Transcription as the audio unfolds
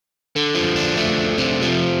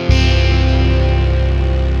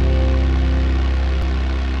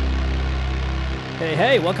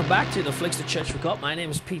Hey, welcome back to the Flicks the Church Forgot. My name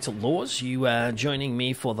is Peter Laws. You are joining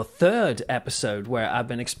me for the third episode where I've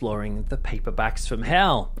been exploring the Paperbacks from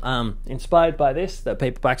Hell. Inspired by the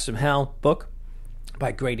Paperbacks from Hell book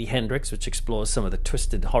by Grady Hendrix, which explores some of the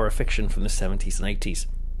twisted horror fiction from the 70s and 80s.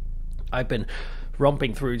 I've been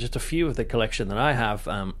romping through just a few of the collection that I have,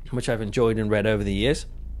 which I've enjoyed and read over the years.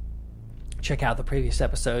 Check out the previous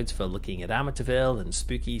episodes for looking at Amityville and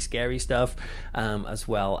spooky, scary stuff, as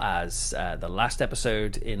well as the last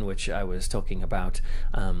episode in which I was talking about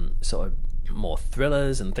sort of more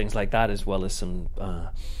thrillers and things like that, as well as some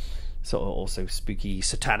sort of also spooky,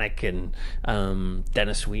 satanic and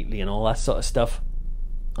Dennis Wheatley and all that sort of stuff.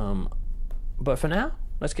 But for now,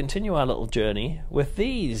 let's continue our little journey with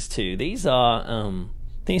these two. These are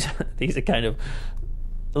these are kind of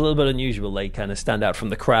a little bit unusual. They kind of stand out from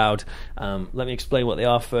the crowd. Let me explain what they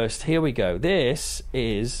are first. Here we go. This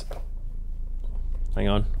is... Hang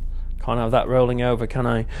on. Can't have that rolling over, can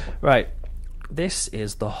I? Right. This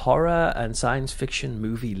is the Horror and Science Fiction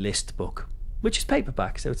Movie List book, which is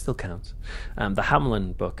paperback, so it still counts. The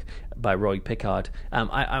Hamlin book by Roy Pickard.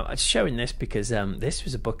 I was showing this because this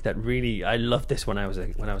was a book that really... I loved this when I was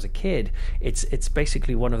a kid. It's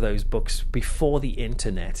basically one of those books before the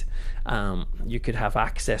internet. You could have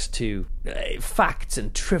access to facts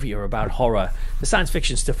and trivia about horror. The science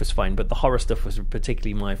fiction stuff was fine, but the horror stuff was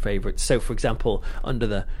particularly my favourite. So, for example, under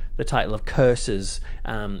the title of Curses,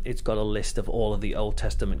 it's got a list of all of the Old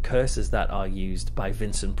Testament curses that are used by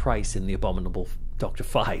Vincent Price in The Abominable Dr.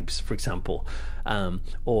 Phibes, for example,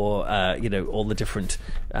 or all the different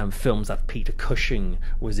films that Peter Cushing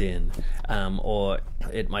was in, or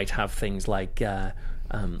it might have things like a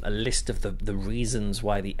list of the reasons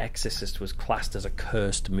why The Exorcist was classed as a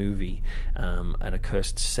cursed movie and a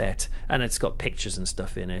cursed set, and it's got pictures and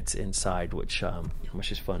stuff in it inside, which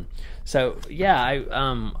is fun. So yeah,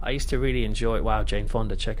 I used to really enjoy. Wow, Jane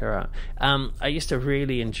Fonda, check her out. I used to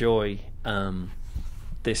really enjoy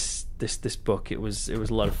this book. It was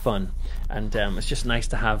a lot of fun, and it's just nice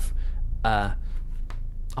to have a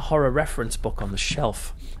horror reference book on the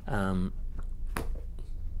shelf. There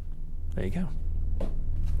you go.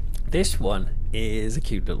 This one is a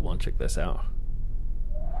cute little one. Check this out.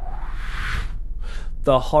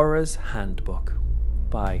 The Horror's Handbook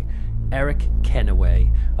by Eric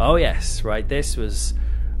Kennaway. Oh yes, right. This was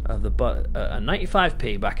a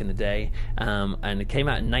 95p back in the day, and it came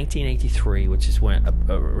out in 1983, which is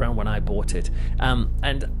around when I bought it.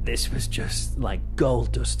 And this was just like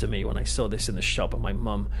gold dust to me when I saw this in the shop, and my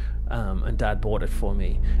mum and dad bought it for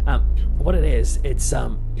me. What it is, it's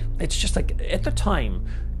just like, at the time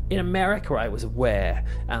in America, I was aware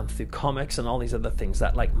through comics and all these other things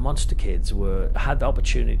that like Monster Kids had the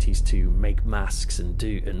opportunities to make masks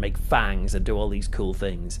and make fangs and do all these cool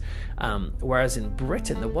things. Whereas in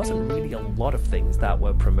Britain, there wasn't really a lot of things that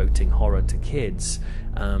were promoting horror to kids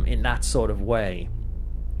in that sort of way.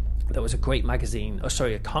 There was a great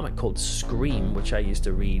a comic called Scream, which I used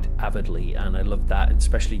to read avidly, and I loved that,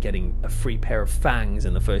 especially getting a free pair of fangs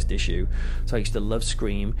in the first issue. So I used to love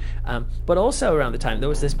Scream. But also around the time, there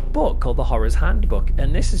was this book called The Horror's Handbook,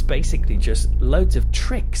 and this is basically just loads of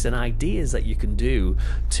tricks and ideas that you can do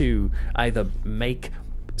to either make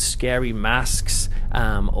scary masks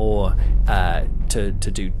or to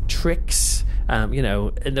do tricks.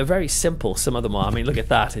 And they're very simple. Some of them are. I mean, look at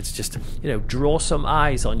that. It's just, draw some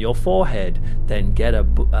eyes on your forehead, then get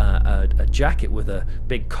a jacket with a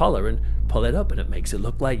big collar and pull it up, and it makes it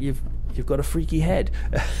look like you've got a freaky head.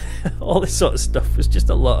 All this sort of stuff was just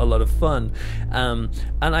a lot of fun. And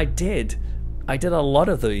I did a lot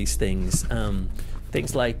of these things.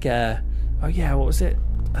 Things like, what was it?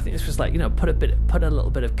 I think this was like, put a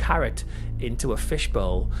little bit of carrot into a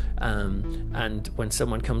fishbowl, and when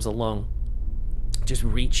someone comes along, just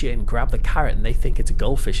reach in, grab the carrot, and they think it's a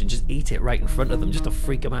goldfish and just eat it right in front of them just to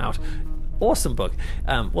freak them out. Awesome book.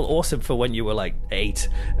 Awesome for when you were like 8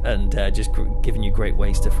 and just giving you great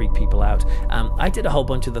ways to freak people out. I did a whole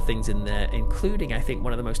bunch of the things in there, including, I think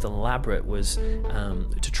one of the most elaborate was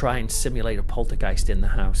to try and simulate a poltergeist in the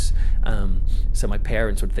house. So my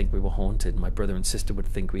parents would think we were haunted, my brother and sister would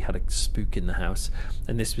think we had a spook in the house,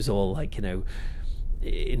 and this was all like,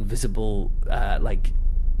 invisible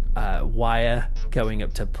wire going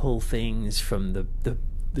up to pull things from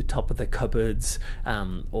the top of the cupboards,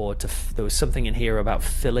 or there was something in here about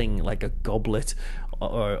filling like a goblet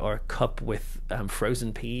or a cup with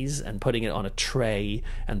frozen peas and putting it on a tray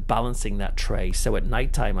and balancing that tray, so at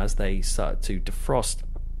nighttime as they start to defrost,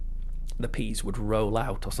 the peas would roll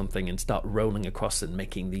out or something and start rolling across and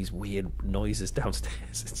making these weird noises downstairs.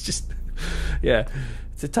 It's just, yeah,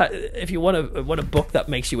 if you want a book that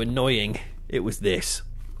makes you annoying, it was this.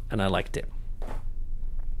 And I liked it.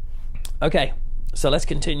 Okay, so let's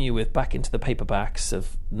continue with back into the paperbacks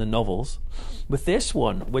of the novels. With this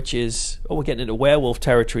one, which is... Oh, we're getting into werewolf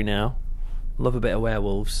territory now. Love a bit of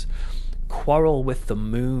werewolves. Quarrel with the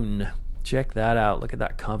Moon. Check that out. Look at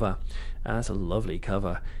that cover. That's a lovely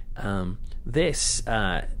cover. I've read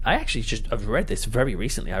this very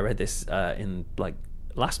recently. I read this in like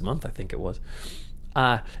last month, I think it was.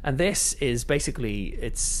 And this is basically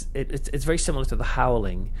it's very similar to The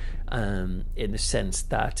Howling, in the sense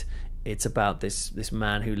that it's about this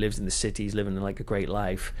man who lives in the city. He's living like a great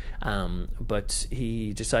life, but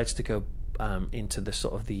he decides to go into the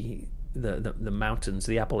sort of the mountains,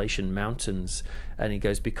 the Appalachian Mountains, and he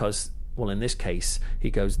goes because. Well, in this case,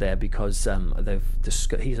 he goes there because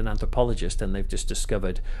he's an anthropologist, and they've just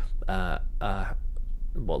discovered what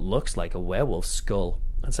looks like a werewolf skull,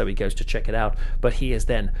 and so he goes to check it out. But he is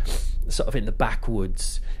then sort of in the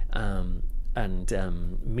backwoods and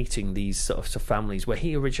meeting these sort of families where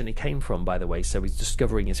he originally came from, by the way. So he's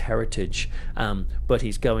discovering his heritage, but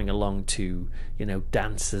he's going along to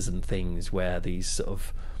dances and things where these sort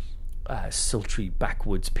of sultry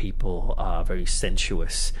backwoods people are very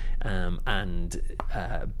sensuous and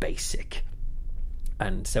basic,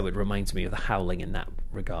 and so it reminds me of The Howling in that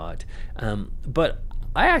regard. But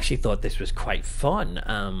I actually thought this was quite fun.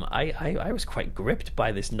 I was quite gripped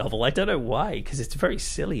by this novel. I don't know why, because it's very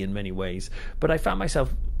silly in many ways, but I found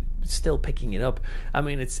myself still picking it up. I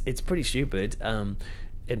mean, it's pretty stupid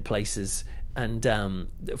in places. And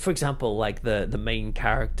for example, like the main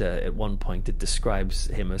character at one point, it describes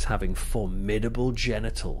him as having formidable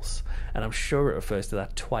genitals, and I'm sure it refers to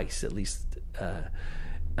that twice at least.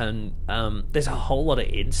 And there's a whole lot of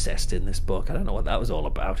incest in this book. I don't know what that was all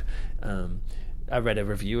about. I read a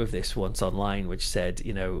review of this once online which said,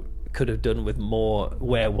 could have done with more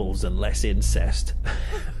werewolves and less incest.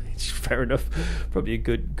 It's fair enough, probably a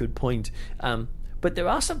good point. But there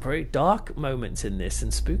are some very dark moments in this,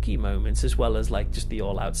 and spooky moments, as well as like just the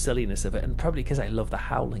all-out silliness of it. And probably because I love The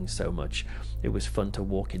Howling so much, it was fun to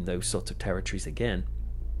walk in those sorts of territories again.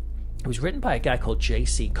 It was written by a guy called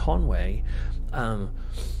J.C. Conway, Conaway,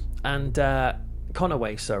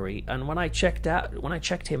 sorry. And when I checked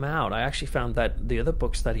him out, I actually found that the other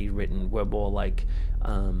books that he'd written were more like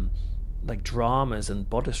dramas and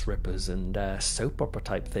bodice rippers and soap opera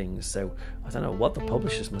type things. So I don't know what the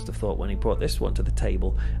publishers must have thought when he brought this one to the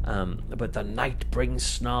table. But The Night Brings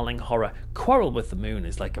Snarling Horror. Quarrel with the Moon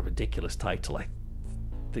is like a ridiculous title. I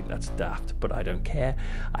think that's daft, but I don't care.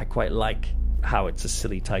 I quite like how it's a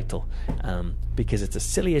silly title, because it's a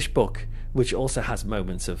sillyish book which also has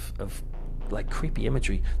moments of like creepy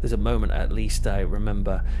imagery. There's a moment, at least I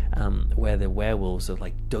remember, where the werewolves are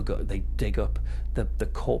like they dig up the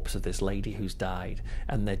corpse of this lady who's died,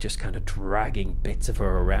 and they're just kind of dragging bits of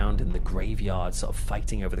her around in the graveyard, sort of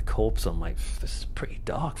fighting over the corpse. I'm like, this is pretty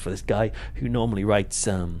dark for this guy who normally writes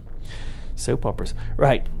soap operas.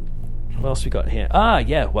 Right, what else we got here?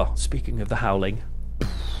 Yeah, well, speaking of The Howling,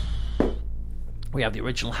 we have the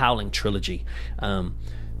original Howling trilogy.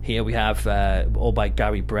 Here we have all by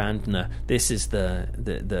Gary Brandner. This is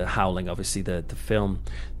the Howling, obviously the film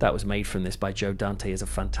that was made from this by Joe Dante is a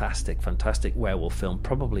fantastic werewolf film,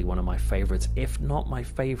 probably one of my favorites, if not my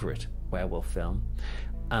favorite werewolf film.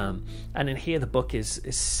 And in here the book is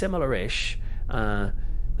similar-ish. The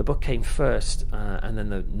book came first, and then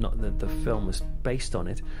the film was based on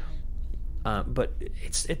it. But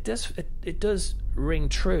it does ring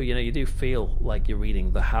true. You do feel like you're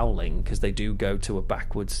reading The Howling, because they do go to a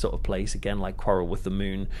backwoods sort of place again, like Quarrel with the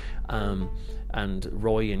Moon, and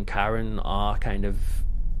Roy and Karen are kind of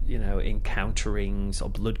encountering sort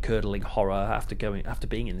of blood-curdling horror after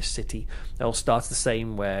being in the city. It all starts the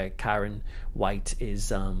same, where Karen White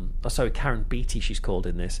is Karen Beatty, she's called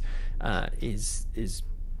in this, is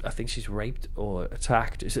I think she's raped or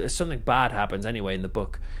attacked. Something bad happens anyway in the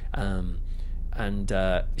book, and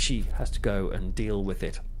she has to go and deal with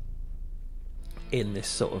it in this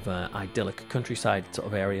sort of idyllic countryside sort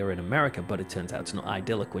of area in America. But it turns out it's not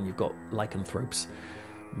idyllic when you've got lycanthropes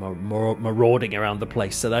marauding around the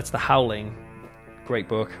place. So that's The Howling. Great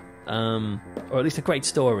book, or at least a great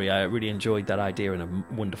story. I really enjoyed that idea in a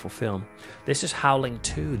wonderful film. This is Howling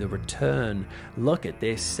 2, The Return. Look at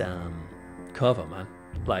this cover, man.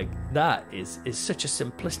 Like, that is such a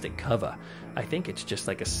simplistic cover. I think it's just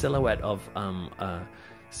like a silhouette of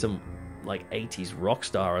some like 80s rock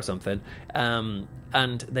star or something,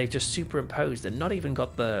 and they've just superimposed and not even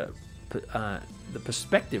got the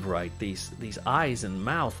perspective right, these eyes and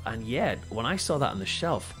mouth. And yet when I saw that on the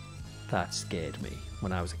shelf, that scared me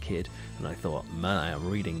when I was a kid, and I thought, man, I am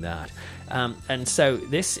reading that. And so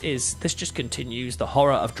this just continues the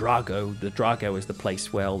horror of Drago. The Drago is the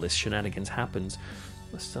place where all this shenanigans happens.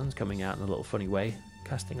 the sun's coming out in a little funny way,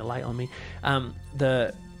 casting a light on me.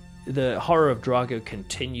 The horror of Drago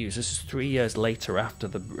continues. This is 3 years later after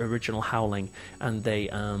the original Howling, and they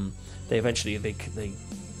eventually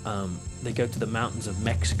go to the mountains of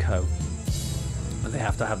Mexico, and they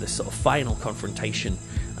have to have this sort of final confrontation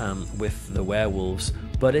with the werewolves.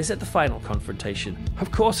 But is it the final confrontation?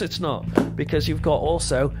 Of course it's not, because you've got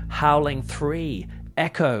also Howling 3,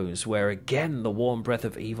 Echoes, where again the warm breath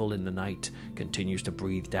of evil in the night continues to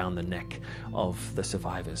breathe down the neck of the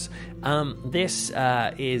survivors. This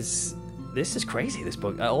is crazy, this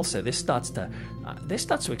book. Also, this starts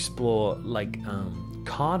to explore like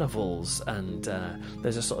carnivals, and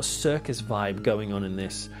there's a sort of circus vibe going on in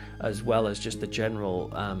this, as well as just the general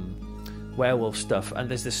werewolf stuff. And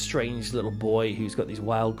there's this strange little boy who's got these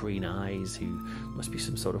wild green eyes, who must be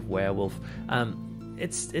some sort of werewolf.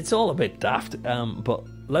 It's all a bit daft, but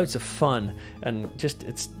loads of fun, and just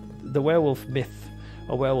it's the werewolf myth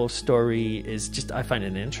or werewolf story is just, I find it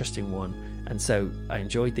an interesting one, and so I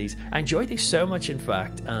enjoyed these. I enjoyed these so much, in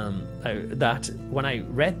fact, that when I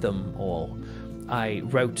read them all, I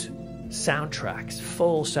wrote soundtracks,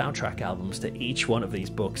 full soundtrack albums to each one of these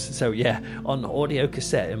books. So yeah, on audio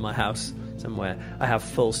cassette in my house somewhere, I have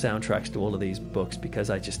full soundtracks to all of these books because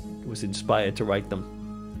I just was inspired to write them.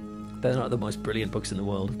 They're not the most brilliant books in the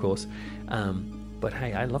world, of course, but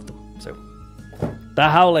hey, I love them. So, The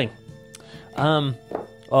Howling.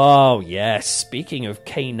 Oh yes, speaking of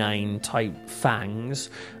canine type fangs,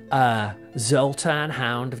 Zoltan,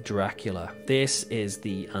 Hound of Dracula. This is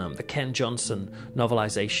the Ken Johnson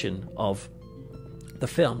novelization of the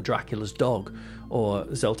film Dracula's Dog, or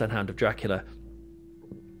Zoltan, Hound of Dracula,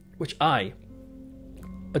 which I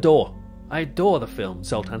adore. I adore the film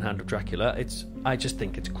Zoltan, Hound of Dracula. I just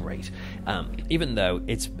think it's great, even though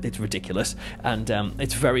it's ridiculous, and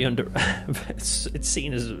it's very it's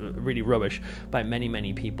seen as really rubbish by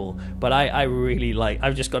many people. But I really like.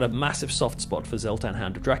 I've just got a massive soft spot for Zoltan,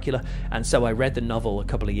 Hound of Dracula, and so I read the novel a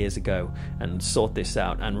couple of years ago and sought this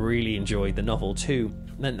out and really enjoyed the novel too.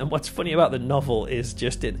 And what's funny about the novel is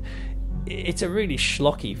just it's a really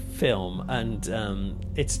schlocky film, and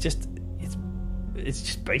it's just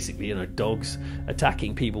basically, dogs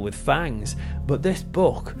attacking people with fangs. But this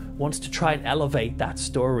book wants to try and elevate that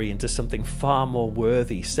story into something far more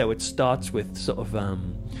worthy. So it starts with sort of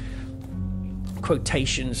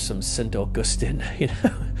quotations from St. Augustine,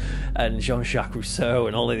 and Jean-Jacques Rousseau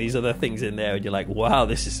and all of these other things in there, and you're like, wow,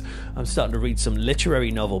 I'm starting to read some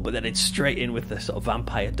literary novel, but then it's straight in with the sort of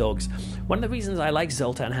vampire dogs. One of the reasons I like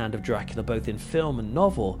Zoltan, Hound of Dracula, both in film and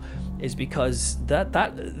novel, is because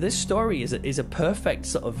this story is a perfect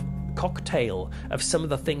sort of cocktail of some of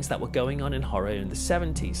the things that were going on in horror in the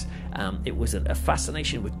 70s. It was a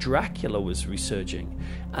fascination with Dracula was resurging,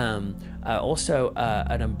 also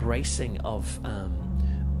an embracing of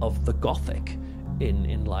the Gothic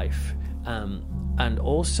in life, and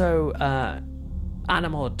also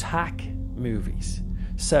animal attack movies.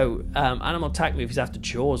 So animal attack movies after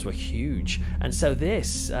Jaws were huge, and so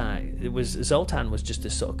Zoltan was just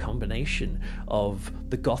this sort of combination of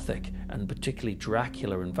the Gothic and particularly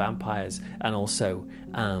Dracula and vampires, and also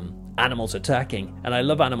animals attacking. And I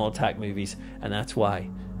love animal attack movies, and that's why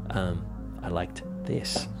I liked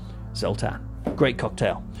this. Zoltan, great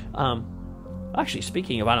cocktail. Actually,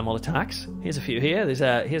 speaking of animal attacks, here's a few here.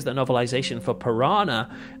 Here's the novelization for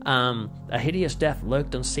Piranha. A hideous death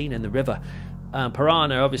lurked unseen in the river.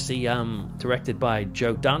 Piranha, obviously directed by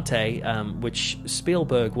Joe Dante, which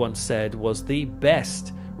Spielberg once said was the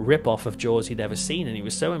best rip-off of Jaws he'd ever seen, and he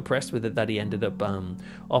was so impressed with it that he ended up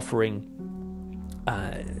offering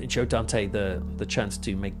Joe Dante the chance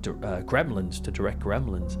to make Gremlins, to direct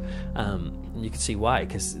Gremlins. And you can see why,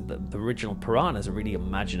 because the original Piranha is a really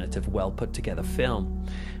imaginative, well-put-together film.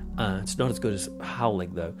 It's not as good as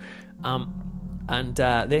Howling, though. And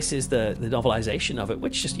this is the novelization of it,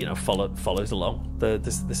 which just follows along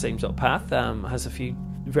the same sort of path. Has a few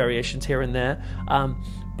variations here and there,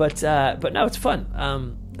 but no, it's fun.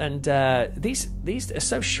 And these are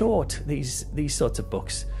so short. These sorts of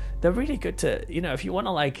books, they're really good to if you want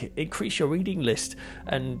to like increase your reading list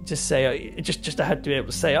and just say just to have to be able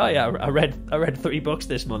to say, oh yeah, I read 3 books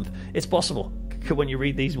this month. It's possible when you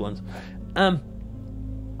read these ones.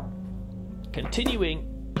 Continuing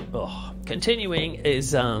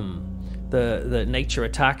is the nature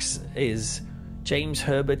attacks is James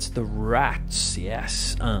Herbert's The Rats.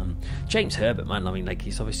 Yes, James Herbert, man. I mean, like,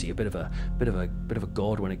 he's obviously a bit of a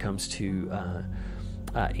god when it comes to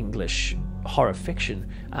English horror fiction.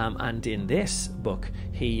 And in this book,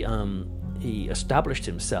 he he established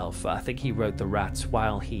himself. I think he wrote The Rats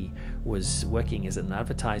while he was working as an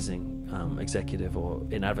advertising executive, or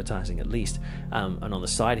in advertising at least, and on the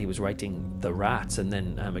side he was writing The Rats, and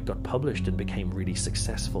then it got published and became really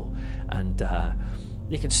successful. And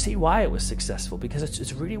you can see why it was successful, because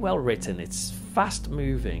it's really well written, it's fast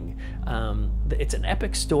moving, it's an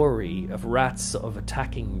epic story of rats sort of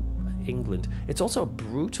attacking England. It's also a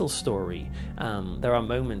brutal story. There are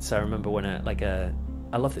moments, I remember when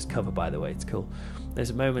I love this cover, by the way, it's cool. There's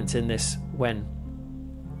a moment in this when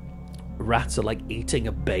rats are like eating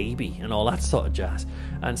a baby and all that sort of jazz,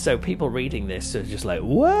 and so people reading this are just like,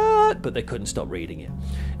 what? But they couldn't stop reading it.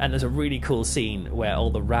 And there's a really cool scene where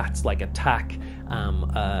all the rats like attack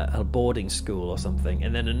a boarding school or something,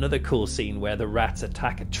 and then another cool scene where the rats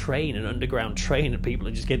attack a train, an underground train, and people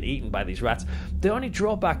are just getting eaten by these rats. The only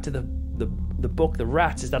drawback to the book The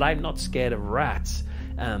Rats is that I'm not scared of rats.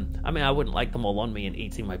 I mean, I wouldn't like them all on me and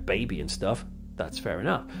eating my baby and stuff. That's fair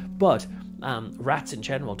enough. But rats in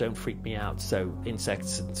general don't freak me out, so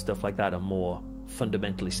insects and stuff like that are more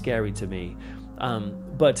fundamentally scary to me.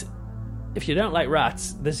 But if you don't like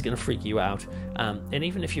rats, this is going to freak you out. And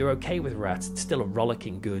even if you're okay with rats, it's still a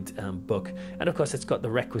rollicking good book. And of course, it's got the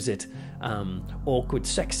requisite awkward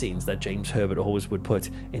sex scenes that James Herbert always would put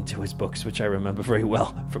into his books, which I remember very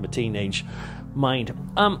well from a teenage mind.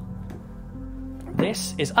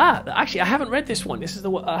 This is actually I haven't read this one.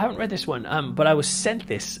 I haven't read this one, but I was sent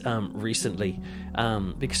this recently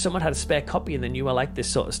because someone had a spare copy and they knew I liked this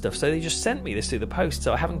sort of stuff, so they just sent me this through the post.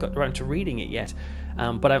 So I haven't got around to reading it yet,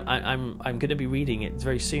 but I'm going to be reading it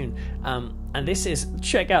very soon. And this is,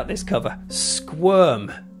 check out this cover,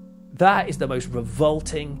 Squirm. That is the most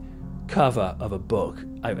revolting cover of a book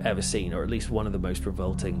I've ever seen, or at least one of the most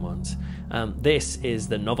revolting ones. This is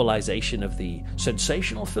the novelization of the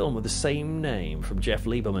sensational film of the same name from Jeff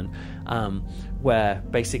Lieberman, where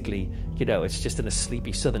basically, it's just in a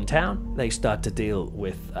sleepy southern town. They start to deal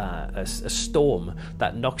with a storm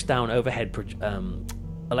that knocks down overhead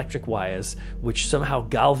electric wires, which somehow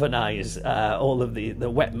galvanize all of the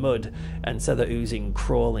wet mud, and so the oozing,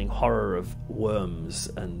 crawling horror of worms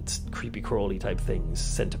and creepy crawly type things,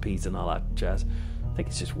 centipedes and all that jazz. I think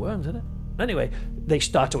it's just worms, isn't it? Anyway, they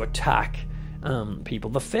start to attack people.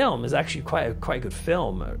 The film is actually quite a good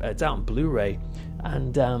film. It's out on Blu-ray,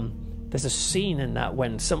 and there's a scene in that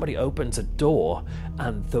when somebody opens a door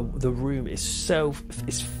and the room is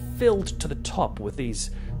filled to the top with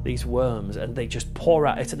these worms, and they just pour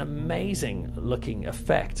out. It's an amazing looking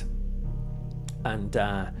effect, and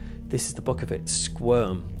this is the book of it,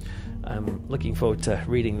 Squirm. I'm looking forward to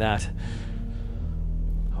reading that.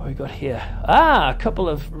 What we got here? A couple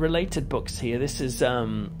of related books here. This is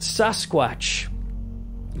Sasquatch.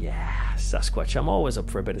 Yeah, Sasquatch. I'm always up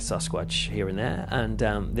for a bit of Sasquatch here and there, and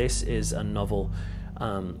this is a novel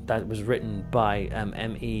that was written by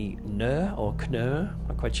M.E. Knurr, or Knurr,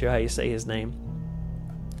 not quite sure how you say his name,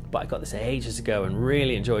 but I got this ages ago and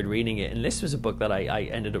really enjoyed reading it. And this was a book that I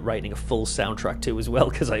ended up writing a full soundtrack to as well,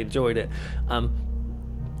 because I enjoyed it.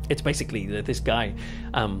 It's basically this guy,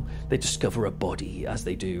 they discover a body, as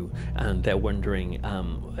they do, and they're wondering,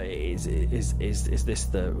 is this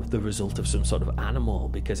the result of some sort of animal,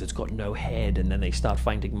 because it's got no head. And then they start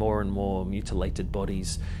finding more and more mutilated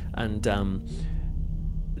bodies, and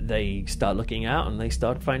they start looking out and they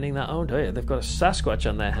start finding that, oh dear, they've got a Sasquatch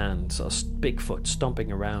on their hands, or Bigfoot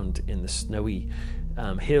stomping around in the snowy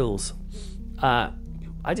hills. I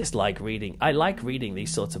just like reading. I like reading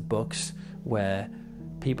these sorts of books where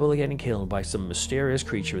people are getting killed by some mysterious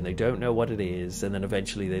creature and they don't know what it is, and then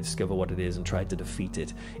eventually they discover what it is and try to defeat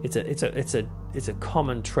it. It's a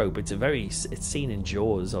common trope. It's seen in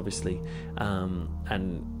Jaws, obviously,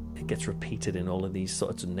 and it gets repeated in all of these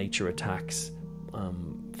sorts of nature attacks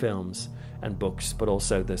films and books. But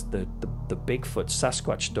also the Bigfoot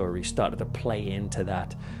Sasquatch story started to play into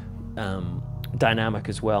that dynamic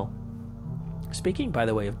as well. Speaking, by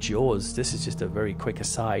the way, of Jaws, this is just a very quick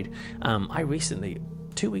aside. I recently,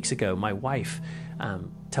 2 weeks ago, my wife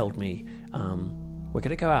told me, we're going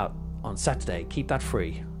to go out on Saturday, keep that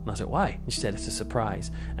free. And I said, why? And she said, it's a surprise.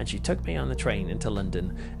 And she took me on the train into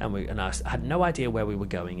London, and I had no idea where we were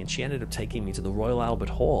going, and she ended up taking me to the Royal Albert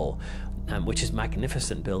Hall, which is a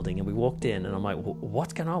magnificent building. And we walked in, and I'm like,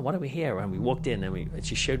 what's going on? What are we here? And we walked in, and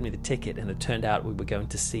she showed me the ticket, and it turned out we were going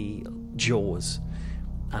to see Jaws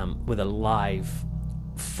with a live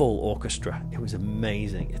full orchestra. It was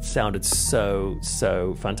amazing. It sounded so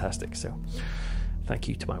fantastic. So Thank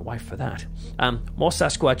you to my wife for that. More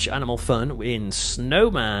Sasquatch animal fun in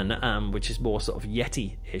Snowman, which is more sort of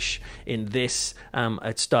Yeti-ish. In this,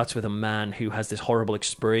 it starts with a man who has this horrible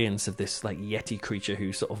experience of this like Yeti creature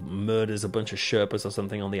who sort of murders a bunch of Sherpas or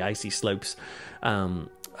something on the icy slopes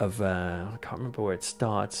of I can't remember where it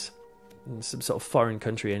starts. In some sort of foreign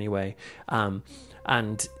country anyway.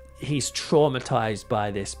 And he's traumatized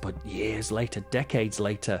by this, but years later, decades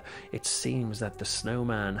later, it seems that the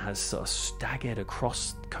snowman has sort of staggered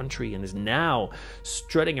across the country and is now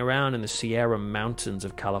strutting around in the Sierra Mountains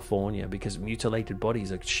of California because mutilated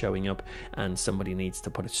bodies are showing up and somebody needs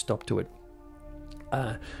to put a stop to it.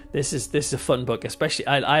 This is a fun book, especially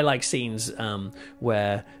I like scenes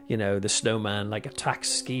where, you know, the snowman like attacks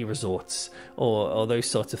ski resorts or those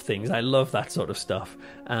sorts of things. I love that sort of stuff.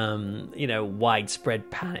 You know, widespread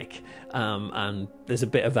panic, and there's a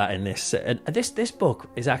bit of that in this. And this book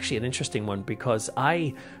is actually an interesting one because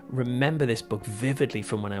I remember this book vividly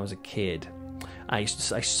from when I was a kid. I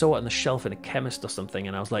saw it on the shelf in a chemist or something,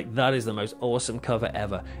 and I was like, that is the most awesome cover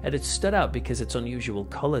ever. And it stood out because it's unusual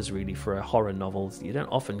colours, really, for a horror novel. You don't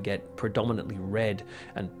often get predominantly red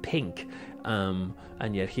and pink, and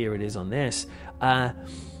yet here it is on this.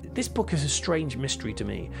 This book is a strange mystery to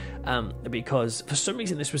me, because for some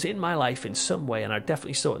reason this was in my life in some way, and I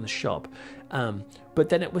definitely saw it in the shop. But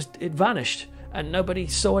then it vanished. And nobody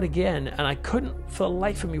saw it again, and I couldn't for the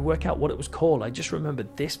life of me work out what it was called. I just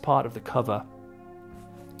remembered this part of the cover.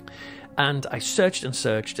 And I searched and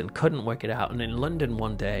searched and couldn't work it out. And in London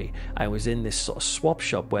one day, I was in this sort of swap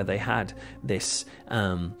shop where they had this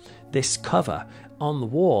this cover on the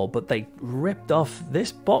wall, but they ripped off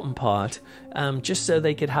this bottom part just so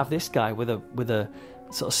they could have this guy with a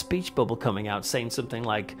sort of speech bubble coming out saying something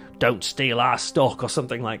like, "Don't steal our stock," or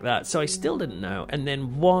something like that. So I still didn't know. And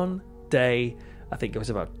then one day, I think it was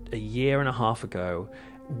about a year and a half ago,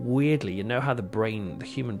 weirdly, you know how the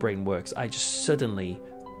human brain works, I just suddenly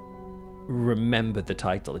remembered the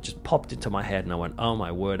title. It just popped into my head and I went, oh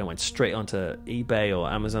my word. I went straight onto eBay or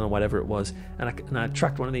Amazon or whatever it was, and I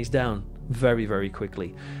tracked one of these down very, very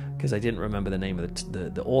quickly because I didn't remember the name of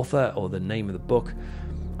the author or the name of the book.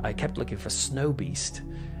 I kept looking for Snow Beast,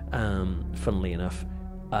 funnily enough,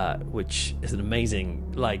 which is an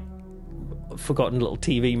amazing, like, forgotten little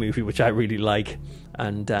TV movie which I really like,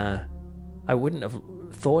 and I wouldn't have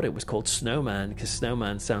thought it was called Snowman because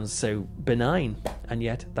Snowman sounds so benign, and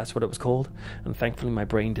yet that's what it was called, and thankfully my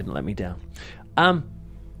brain didn't let me down.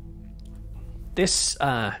 This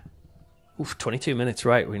 22 minutes,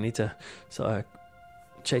 right? We need to sort of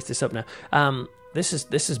chase this up now. This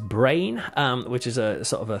is Brain, which is a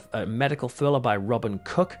sort of a medical thriller by Robin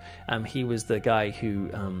Cook. He was the guy who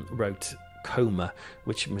wrote Coma,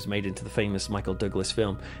 which was made into the famous Michael Douglas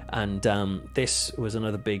film, and this was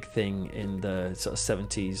another big thing in the sort of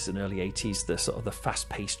 70s and early 80s, the sort of the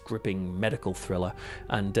fast-paced, gripping medical thriller,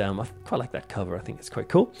 and I quite like that cover. I think it's quite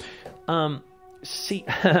cool.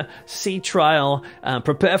 Sea Trial,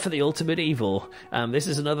 Prepare for the Ultimate Evil. This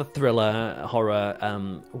is another thriller horror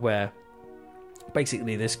where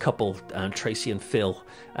basically this couple, Tracy and Phil,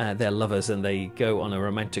 they're lovers, and they go on a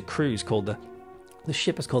romantic cruise called the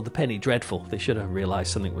ship is called the Penny Dreadful. They should have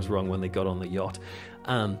realised something was wrong when they got on the yacht.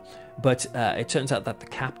 But it turns out that the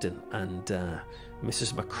captain and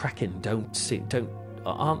Mrs. McCracken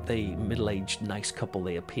aren't the middle-aged nice couple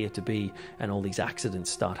they appear to be, and all these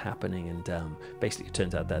accidents start happening, and basically it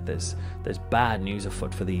turns out that there's bad news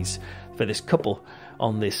afoot for this couple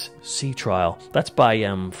on this sea trial. That's by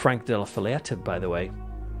Frank de la Fillette, by the way,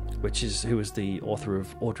 who was the author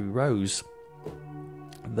of Audrey Rose,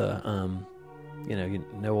 you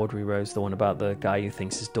know Audrey Rose, the one about the guy who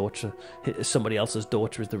thinks somebody else's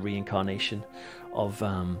daughter is the reincarnation of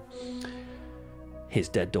his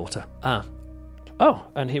dead daughter. Oh,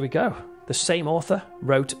 and here we go. The same author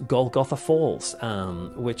wrote Golgotha Falls,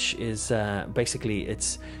 which is basically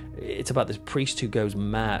it's about this priest who goes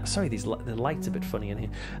mad. Sorry, the light's a bit funny in here.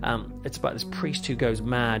 It's about this priest who goes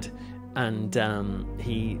mad, and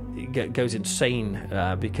he goes insane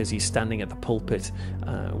because he's standing at the pulpit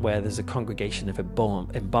where there's a congregation of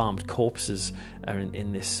embalmed corpses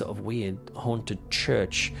in this sort of weird haunted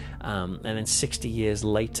church, and then 60 years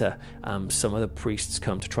later some other priests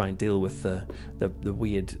come to try and deal with the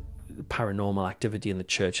weird paranormal activity in the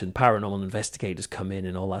church, and paranormal investigators come in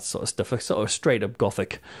and all that sort of stuff. A sort of straight up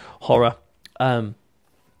gothic horror. We're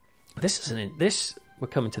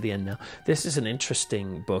coming to the end now. This is an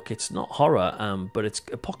interesting book. It's not horror, but it's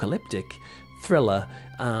apocalyptic thriller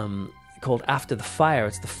called After the Fire.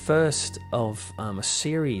 It's the first of a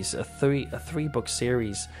series, a three-book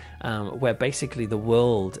series, where basically the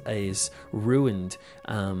world is ruined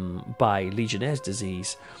by Legionnaire's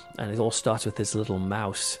disease, and it all starts with this little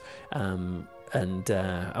mouse. And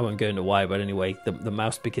I won't go into why, but anyway, the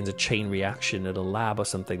mouse begins a chain reaction at a lab or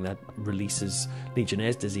something that releases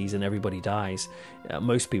Legionnaire's disease, and everybody dies.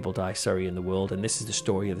 Most people die, in the world, and this is the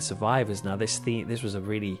story of the survivors. Now, this was a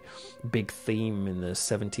really big theme in the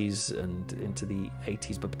 70s and into the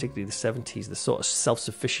 80s, but particularly the 70s, the sort of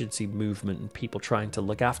self-sufficiency movement and people trying to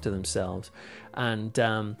look after themselves. And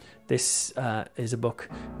this is a book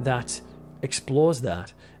that explores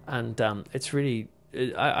that, and it's really...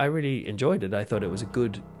 I really enjoyed it. I thought it was a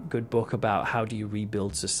good book about how do you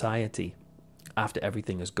rebuild society after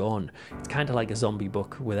everything is gone. It's kind of like a zombie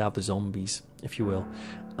book without the zombies, if you will.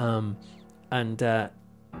 And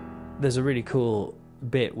there's a really cool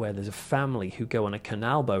bit where there's a family who go on a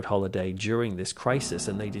canal boat holiday during this crisis,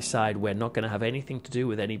 and they decide we're not going to have anything to do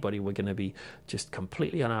with anybody, we're going to be just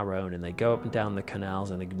completely on our own, and they go up and down the canals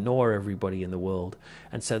and ignore everybody in the world.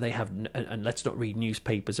 And so they have and let's not read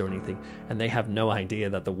newspapers or anything, and they have no idea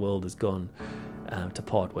that the world has gone to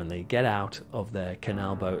pot when they get out of their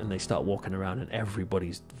canal boat and they start walking around and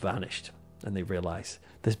everybody's vanished, and they realize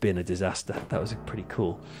there's been a disaster. That was a pretty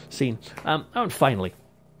cool scene. And finally,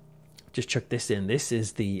 just chuck this in. This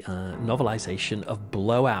is the novelization of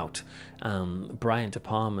Blowout. Brian De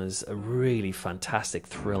Palma's a really fantastic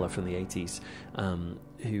thriller from the 80s,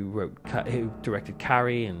 who directed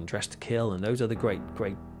Carrie and Dressed to Kill and those other great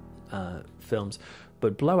films.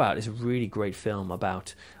 But Blowout is a really great film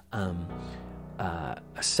about a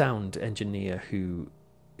sound engineer who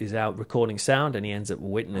is out recording sound, and he ends up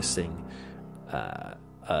witnessing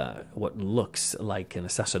what looks like an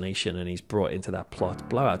assassination, and he's brought into that plot.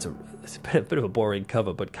 Blowout's it's a bit of a boring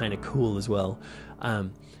cover, but kind of cool as well.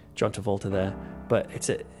 John Travolta there, but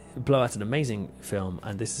Blowout's an amazing film,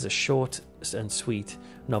 and this is a short and sweet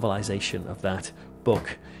novelization of that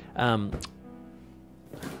book. Don't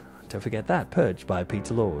forget that, Purge by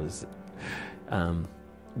Peter Laws,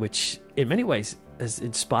 which in many ways is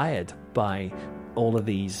inspired by all of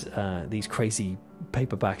these crazy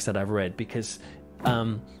paperbacks that I've read, because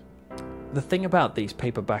the thing about these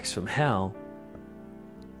paperbacks from hell,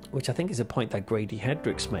 which I think is a point that Grady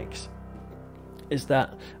Hendrix makes, is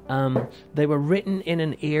that they were written in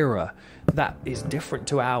an era that is different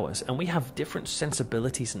to ours, and we have different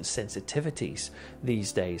sensibilities and sensitivities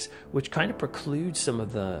these days, which kind of precludes some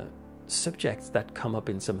of the subjects that come up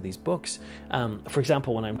in some of these books. For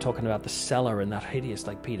example, when I'm talking about the cellar and that hideous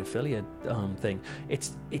pedophilia thing,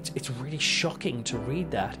 it's really shocking to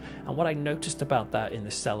read that. And what I noticed about that in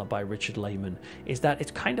The Cellar by Richard Lehman is that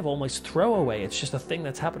it's kind of almost throwaway. It's just a thing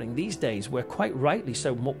that's happening these days. We're quite rightly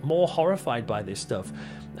so more horrified by this stuff,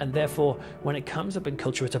 and therefore when it comes up in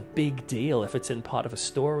culture, it's a big deal if it's in part of a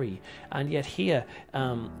story. And yet here,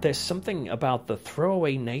 there's something about the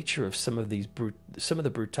throwaway nature of some of the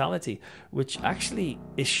brutality, which actually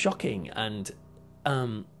is shocking, and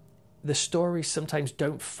the stories sometimes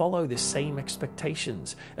don't follow the same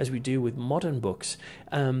expectations as we do with modern books,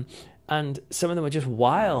 and some of them are just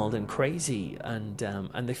wild and crazy, and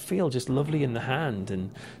they feel just lovely in the hand.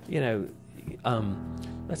 And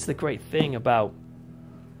that's the great thing about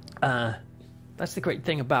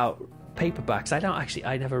paperbacks.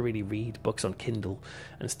 I never really read books on Kindle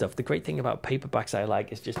and stuff. The great thing about paperbacks I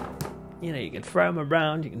like is just, you can throw them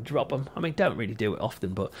around, you can drop them. I mean, don't really do it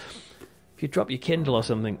often, but if you drop your Kindle or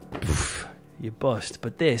something, you bust.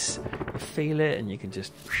 But this, you feel it, and you can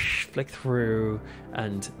just flick through,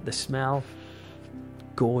 and the smell,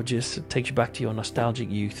 gorgeous. It takes you back to your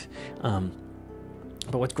nostalgic youth. But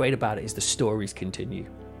what's great about it is the stories continue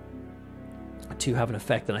to have an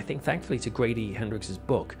effect, and I think thankfully to Grady Hendrix's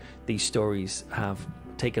book, these stories have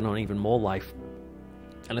taken on even more life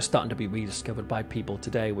and are starting to be rediscovered by people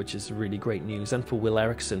today, which is really great news. And for Will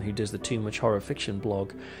Erickson, who does the Too Much Horror Fiction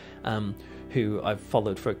blog, who I've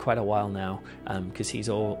followed for quite a while now, because he's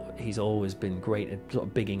always been great at sort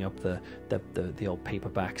of bigging up the old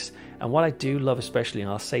paperbacks. And what I do love especially, and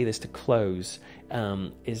I'll say this to close,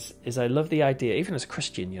 is I love the idea, even as a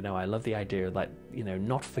Christian, I love the idea that,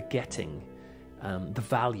 not forgetting the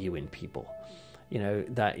value in people,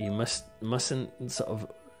 that you mustn't sort of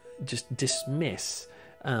just dismiss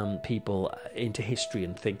people into history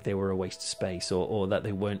and think they were a waste of space, or that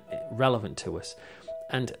they weren't relevant to us.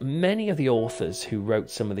 And many of the authors who wrote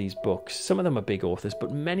some of these books, some of them are big authors,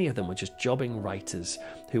 but many of them were just jobbing writers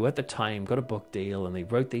who at the time got a book deal and they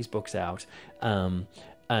wrote these books out, and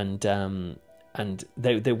And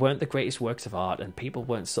they weren't the greatest works of art, and people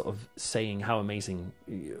weren't sort of saying how amazing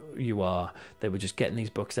you are. They were just getting these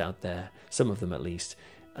books out there, some of them at least.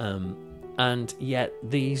 And yet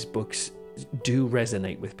these books do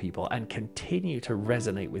resonate with people and continue to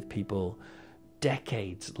resonate with people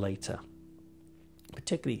decades later.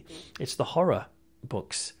 Particularly, it's the horror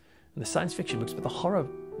books and the science fiction books, but the horror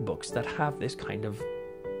books that have this kind of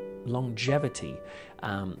longevity.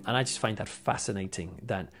 And I just find that fascinating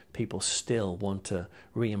that people still want to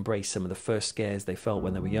re-embrace some of the first scares they felt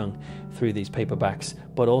when they were young through these paperbacks,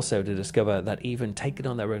 but also to discover that even taken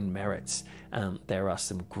on their own merits, there are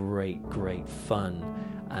some great fun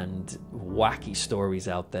and wacky stories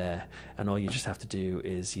out there, and all you just have to do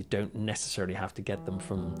is, you don't necessarily have to get them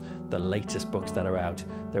from the latest books that are out.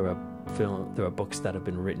 There are books that have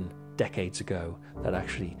been written decades ago that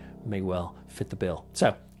actually may well fit the bill.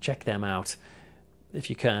 So check them out. If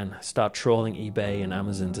you can, start trawling eBay and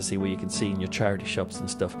Amazon to see what you can see in your charity shops and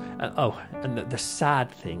stuff. And the sad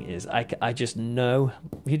thing is, I just know,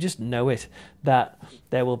 you just know it, that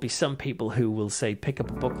there will be some people who will say, pick up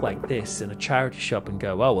a book like this in a charity shop and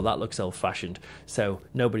go, oh, well, that looks old-fashioned, so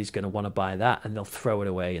nobody's going to want to buy that, and they'll throw it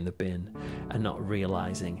away in the bin, and not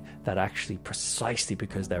realizing that actually precisely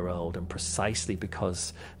because they're old and precisely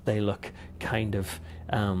because they look kind of,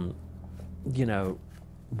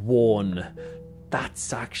 worn,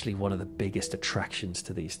 that's actually one of the biggest attractions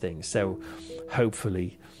to these things. So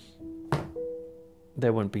hopefully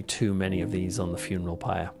there won't be too many of these on the funeral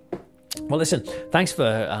pyre. Well, listen, thanks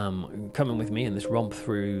for coming with me in this romp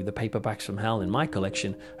through the paperbacks from hell in my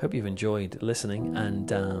collection. Hope you've enjoyed listening,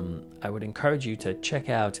 and I would encourage you to check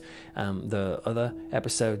out the other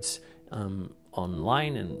episodes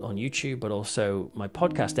online and on YouTube, but also my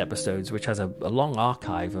podcast episodes, which has a long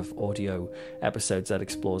archive of audio episodes that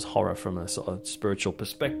explores horror from a sort of spiritual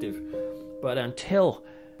perspective. But until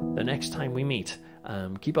the next time we meet,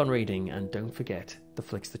 keep on reading, and don't forget the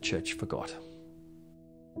flicks the church forgot.